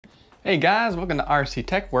Hey guys, welcome to RC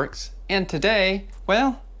Tech Works, and today,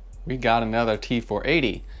 well, we got another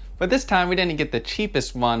T480, but this time we didn't get the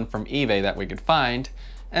cheapest one from eBay that we could find.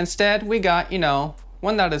 Instead, we got,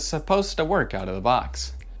 one that is supposed to work out of the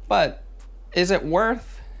box. But is it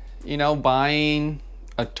worth, buying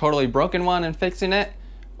a totally broken one and fixing it?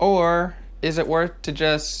 Or is it worth to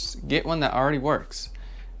just get one that already works?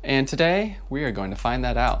 And today, we are going to find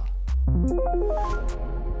that out.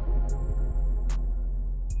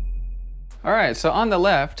 All right, so on the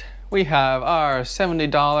left, we have our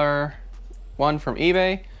 $70 one from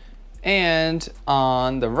eBay. And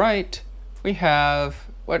on the right, we have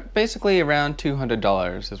what basically around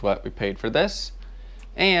 $200 is what we paid for this.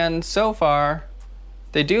 And so far,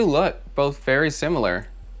 they do look both very similar.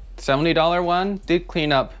 The $70 one did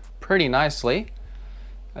clean up pretty nicely,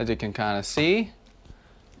 as you can kind of see.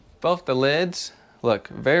 Both the lids look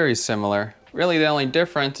very similar. Really, the only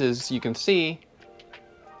difference is you can see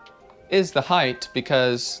is the height,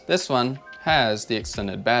 because this one has the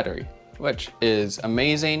extended battery, which is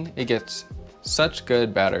amazing. It gets such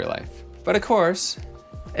good battery life. But of course,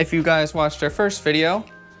 if you guys watched our first video,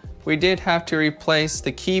 we did have to replace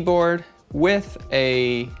the keyboard with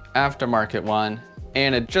a aftermarket one,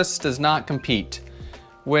 and it just does not compete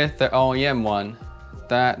with the OEM one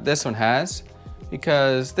that this one has,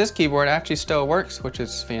 because this keyboard actually still works, which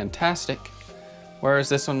is fantastic, whereas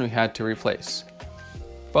this one we had to replace.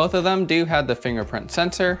 Both of them do have the fingerprint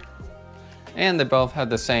sensor, and they both have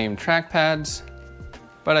the same trackpads.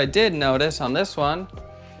 But I did notice on this one,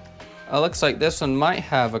 it looks like this one might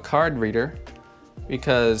have a card reader,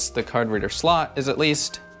 because the card reader slot is at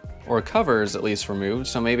least, or cover is at least removed,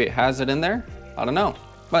 so maybe it has it in there, I don't know.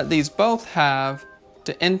 But these both have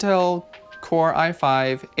the Intel Core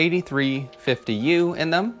i5-8350U in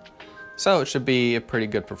them, so it should be a pretty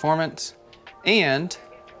good performance. And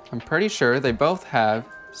I'm pretty sure they both have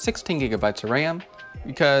 16 gigabytes of RAM,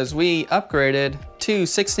 because we upgraded to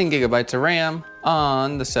 16 gigabytes of RAM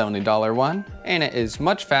on the $70 one, and it is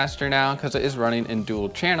much faster now because it is running in dual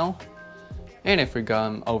channel. And if we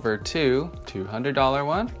come over to $200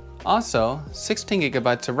 one, also 16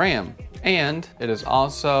 gigabytes of RAM, and it is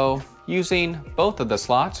also using both of the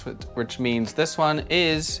slots, which means this one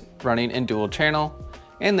is running in dual channel,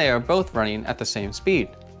 and they are both running at the same speed.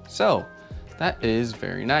 So that is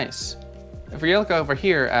very nice. If we look over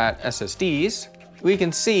here at SSDs, we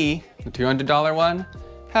can see the $200 one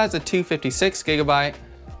has a 256 gigabyte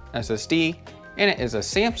SSD, and it is a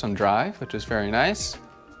Samsung drive, which is very nice.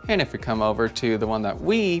 And if we come over to the one that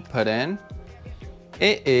we put in,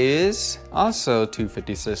 it is also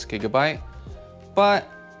 256 gigabyte, but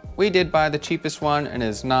we did buy the cheapest one, and it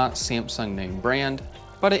is not Samsung name brand,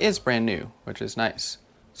 but it is brand new, which is nice.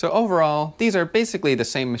 So overall, these are basically the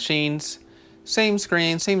same machines. Same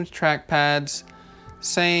screen, same trackpads,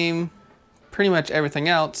 same pretty much everything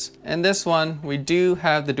else. And this one, we do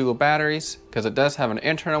have the dual batteries, because it does have an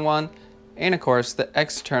internal one, and of course the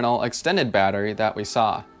external extended battery that we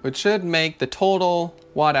saw, which should make the total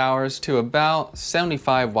watt hours to about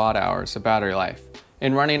 75 watt hours of battery life.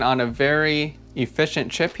 And running on a very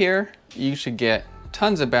efficient chip here, you should get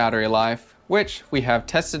tons of battery life, which we have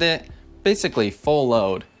tested it basically full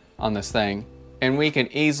load on this thing. And we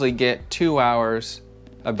can easily get 2 hours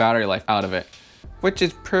of battery life out of it, which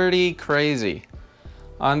is pretty crazy.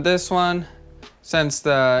 On this one, since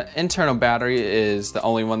the internal battery is the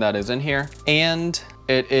only one that is in here, and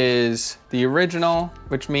it is the original,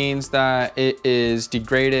 which means that it is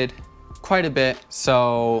degraded quite a bit,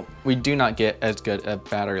 so we do not get as good a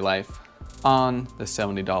battery life on the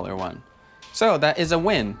 $70 one. So that is a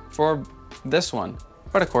win for this one.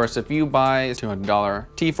 But of course, if you buy a $200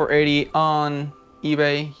 T480 on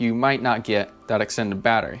eBay, you might not get that extended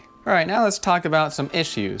battery. All right, now let's talk about some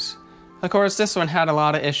issues. Of course, this one had a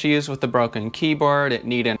lot of issues with the broken keyboard. It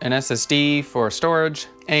needed an SSD for storage,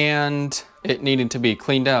 and it needed to be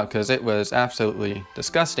cleaned out because it was absolutely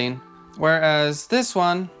disgusting. Whereas this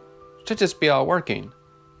one should just be all working.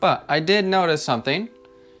 But I did notice something.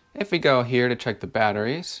 If we go here to check the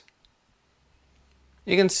batteries,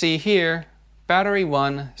 you can see here, battery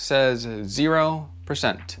 1 says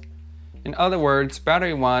 0%. In other words,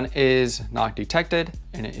 battery 1 is not detected,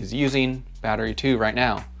 and it is using battery 2 right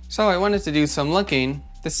now. So I wanted to do some looking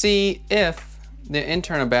to see if the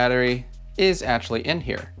internal battery is actually in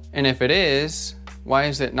here. And if it is, why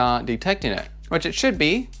is it not detecting it? Which it should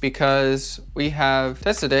be, because we have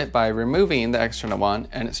tested it by removing the external one,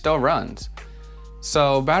 and it still runs.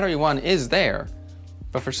 So battery 1 is there,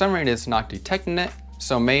 but for some reason it's not detecting it.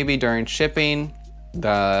 So maybe during shipping,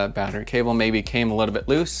 the battery cable maybe came a little bit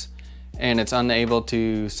loose and it's unable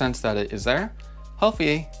to sense that it is there.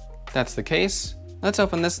 Hopefully that's the case, let's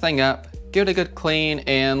open this thing up, give it a good clean,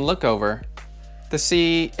 and look over to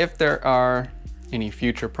see if there are any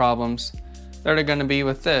future problems that are going to be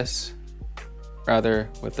with this, rather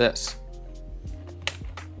with this.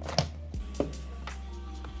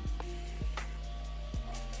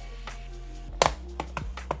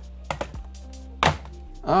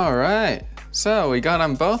 All right, so we got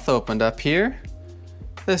them both opened up here.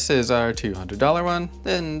 This is our $200 one,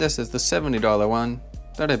 then this is the $70 one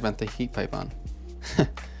that I bent the heat pipe on.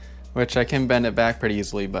 Which I can bend it back pretty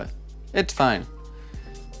easily, but it's fine.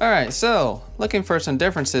 All right, so looking for some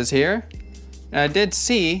differences here. And I did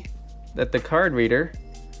see that the card reader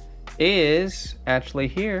is actually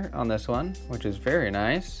here on this one, which is very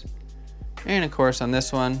nice. And of course on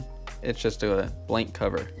this one, it's just a blank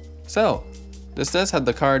cover. So this does have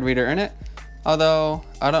the card reader in it, although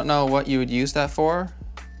I don't know what you would use that for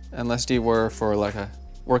unless you were for like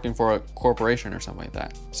working for a corporation or something like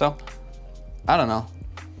that. So I don't know.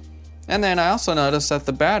 And then I also noticed that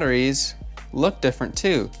the batteries look different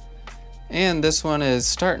too. And this one is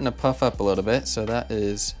starting to puff up a little bit, so that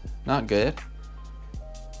is not good.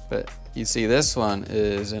 But you see this one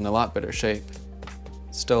is in a lot better shape.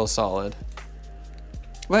 Still solid.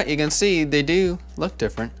 But you can see they do look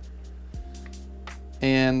different.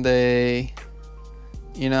 And they,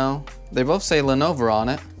 you know, they both say Lenovo on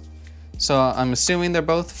it. So I'm assuming they're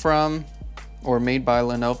both from or made by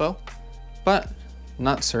Lenovo, but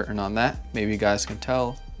not certain on that. Maybe you guys can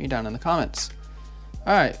tell me down in the comments.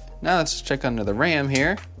 All right, now let's check under the RAM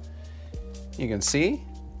here. You can see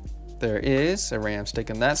there is a RAM stick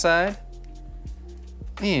on that side,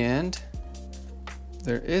 and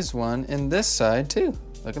there is one in this side too.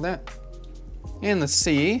 Look at that. And let's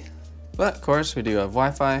see, but of course we do have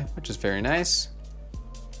Wi-Fi, which is very nice.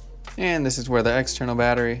 And this is where the external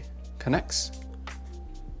battery connects.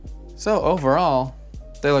 So overall,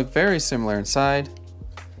 they look very similar inside.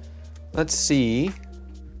 Let's see.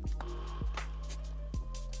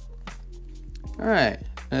 All right,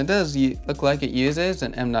 and it does look like it uses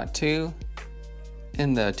an M.2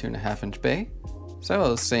 in the 2.5-inch bay. So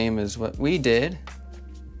the same as what we did.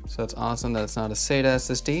 So it's awesome that it's not a SATA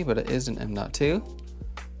SSD, but it is an M.2.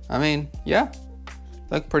 I mean, yeah,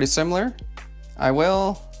 look pretty similar. I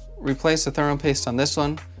will replace the thermal paste on this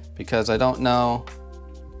one because I don't know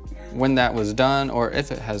when that was done or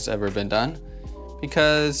if it has ever been done,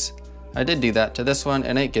 because I did do that to this one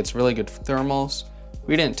and it gets really good thermals.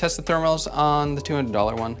 We didn't test the thermals on the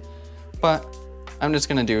 $200 one, but I'm just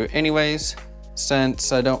gonna do it anyways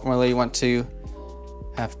since I don't really want to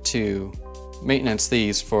have to maintenance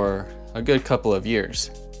these for a good couple of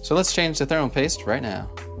years. So let's change the thermal paste right now.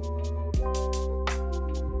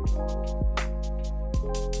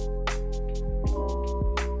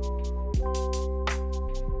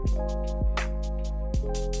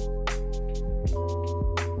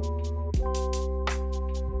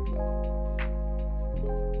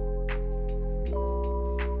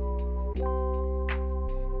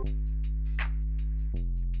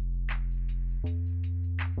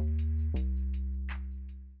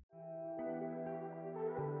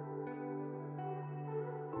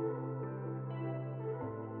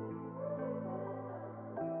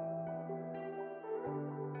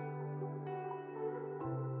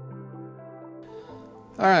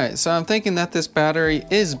 All right, so I'm thinking that this battery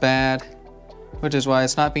is bad, which is why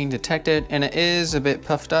it's not being detected, and it is a bit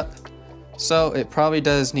puffed up, so it probably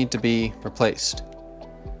does need to be replaced.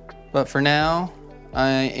 But for now,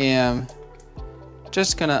 I am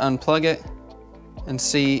just gonna unplug it and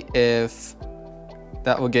see if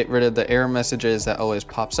that will get rid of the error messages that always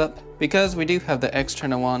pops up, because we do have the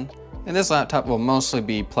external one, and this laptop will mostly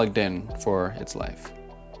be plugged in for its life.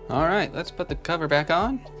 All right, let's put the cover back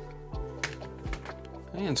on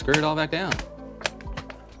and screw it all back down.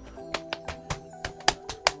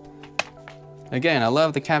 Again, I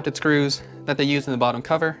love the captain screws that they use in the bottom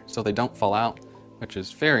cover so they don't fall out, which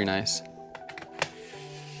is very nice.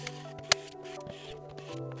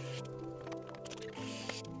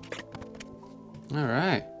 All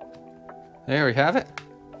right, there we have it.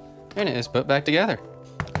 And it is put back together.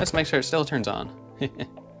 Let's make sure it still turns on.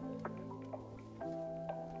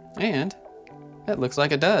 And it looks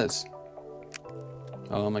like it does.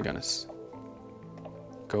 Oh my goodness.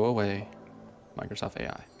 Go away, Microsoft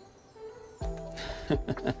AI.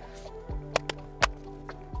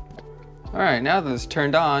 All right, now that it's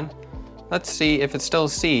turned on, let's see if it still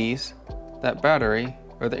sees that battery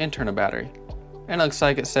or the internal battery. And it looks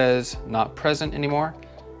like it says not present anymore,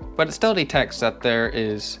 but it still detects that there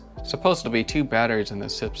is supposed to be 2 batteries in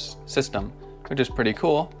this system, which is pretty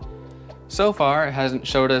cool. So far, it hasn't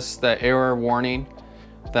showed us the error warning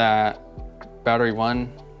that battery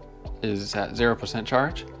 1 is at 0%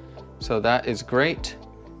 charge. So that is great.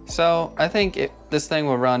 So I think this thing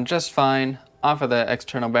will run just fine off of the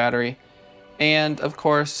external battery. And of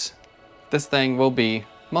course, this thing will be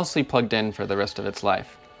mostly plugged in for the rest of its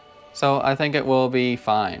life. So I think it will be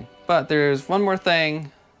fine. But there's one more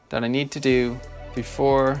thing that I need to do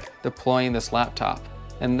before deploying this laptop.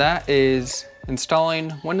 And that is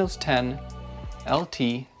installing Windows 10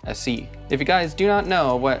 LTSC. If you guys do not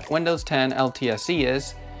know what Windows 10 LTSC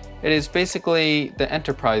is, it is basically the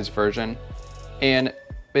enterprise version, and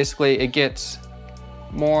basically it gets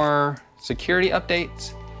more security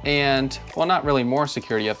updates and, well, not really more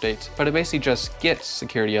security updates, but it basically just gets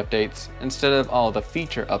security updates instead of all the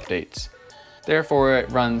feature updates. Therefore, it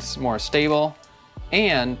runs more stable,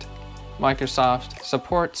 and Microsoft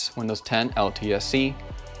supports Windows 10 LTSC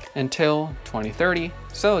until 2030,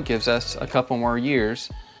 so it gives us a couple more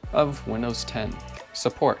years of Windows 10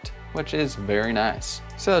 support, which is very nice.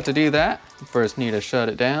 So to do that, I first need to shut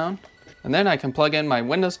it down, and then I can plug in my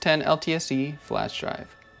Windows 10 LTSC flash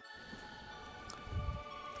drive.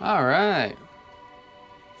 All right,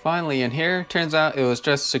 finally in here. Turns out it was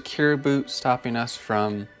just Secure Boot stopping us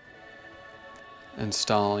from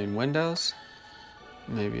installing Windows.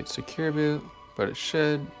 Maybe it's Secure Boot, but it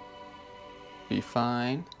should be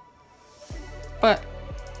fine. But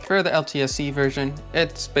for the LTSC version,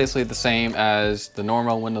 it's basically the same as the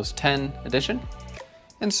normal Windows 10 edition.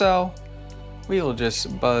 And so we will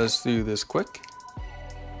just buzz through this quick.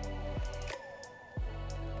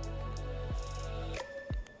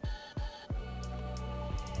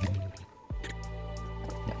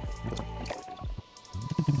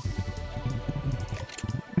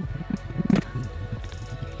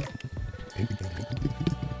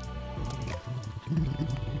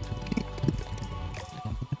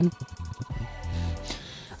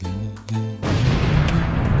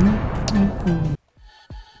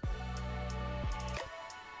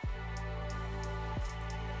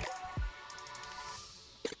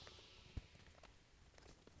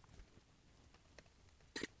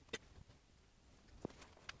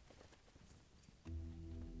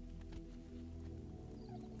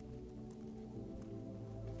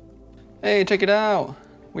 Hey, check it out.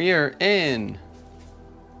 We are in.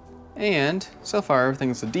 And so far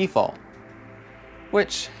everything's the default,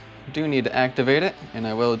 which I do need to activate it, and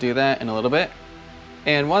I will do that in a little bit.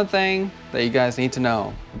 And one thing that you guys need to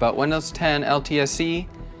know about Windows 10 LTSC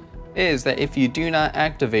is that if you do not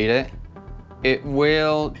activate it, it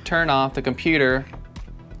will turn off the computer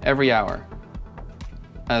every hour.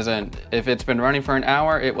 As in, if it's been running for an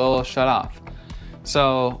hour, it will shut off.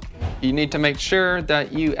 So you need to make sure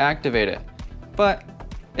that you activate it. But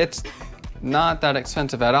it's not that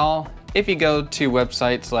expensive at all. If you go to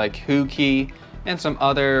websites like WhoKey and some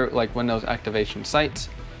other like Windows activation sites,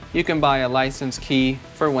 you can buy a license key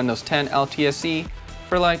for Windows 10 LTSC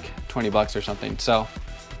for like 20 bucks or something. So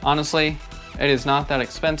honestly, it is not that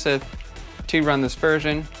expensive to run this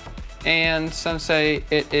version. And some say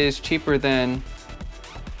it is cheaper than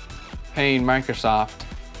paying Microsoft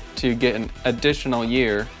to get an additional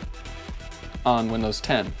year on Windows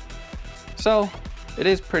 10. So it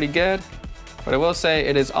is pretty good, but I will say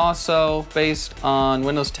it is also based on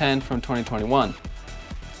Windows 10 from 2021.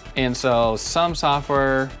 And so some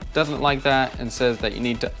software doesn't like that and says that you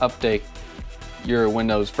need to update your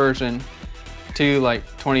Windows version to like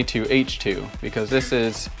 22H2, because this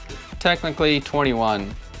is technically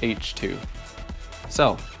 21H2.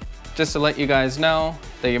 So just to let you guys know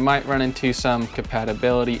that you might run into some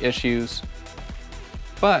compatibility issues,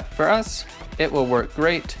 but for us, it will work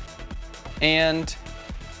great. And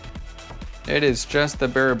it is just the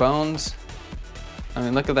bare bones. I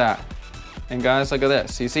mean, look at that. And guys, look at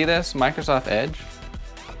this. You see this? Microsoft Edge.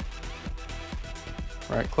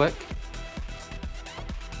 Right click.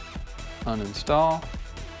 Uninstall.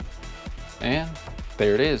 And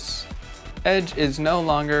there it is. Edge is no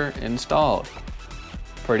longer installed.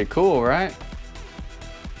 Pretty cool, right?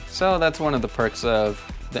 So that's one of the perks of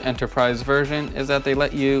the enterprise version, is that they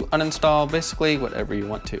let you uninstall basically whatever you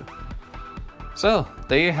want to. So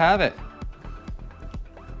there you have it.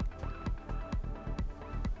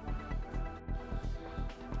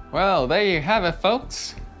 Well, there you have it,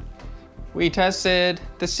 folks. We tested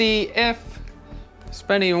to see if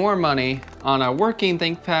spending more money on a working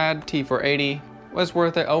ThinkPad T480 was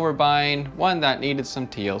worth it over buying one that needed some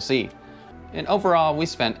TLC. And overall, we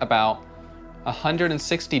spent about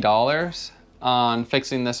 $160 on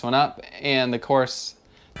fixing this one up, and of course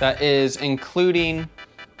that is including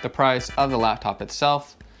the price of the laptop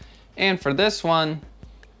itself. And for this one,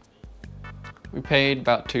 we paid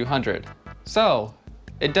about $200. So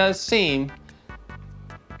it does seem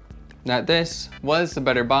that this was the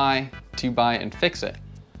better buy to buy and fix it.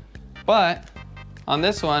 But on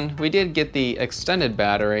this one, we did get the extended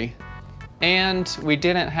battery and we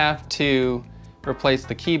didn't have to replace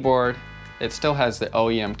the keyboard. It still has the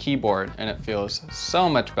OEM keyboard and it feels so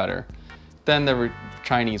much better than the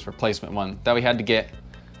Chinese replacement one that we had to get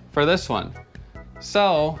for this one.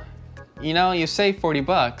 So, you know, you save 40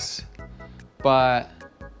 bucks, but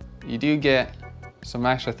you do get some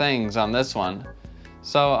extra things on this one.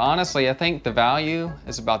 So honestly, I think the value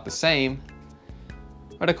is about the same,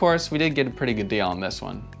 but of course we did get a pretty good deal on this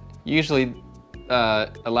one. Usually a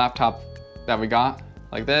laptop that we got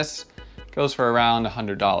like this goes for around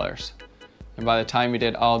 $100. And by the time we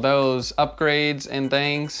did all those upgrades and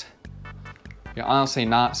things, you're honestly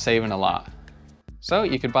not saving a lot. So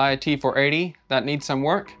you could buy a T480 that needs some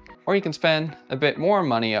work, or you can spend a bit more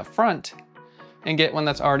money up front and get one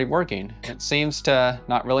that's already working. It seems to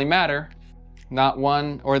not really matter. Not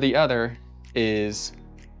one or the other is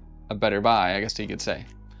a better buy, I guess you could say.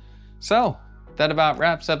 So that about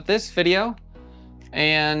wraps up this video.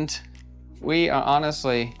 And we are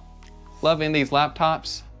honestly loving these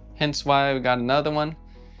laptops, hence why we got another one,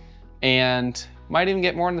 and might even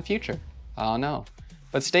get more in the future. I don't know.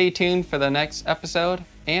 But stay tuned for the next episode,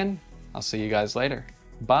 and I'll see you guys later.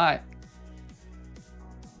 Bye.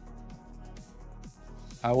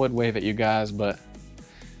 I would wave at you guys, but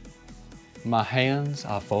my hands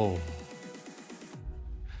are full.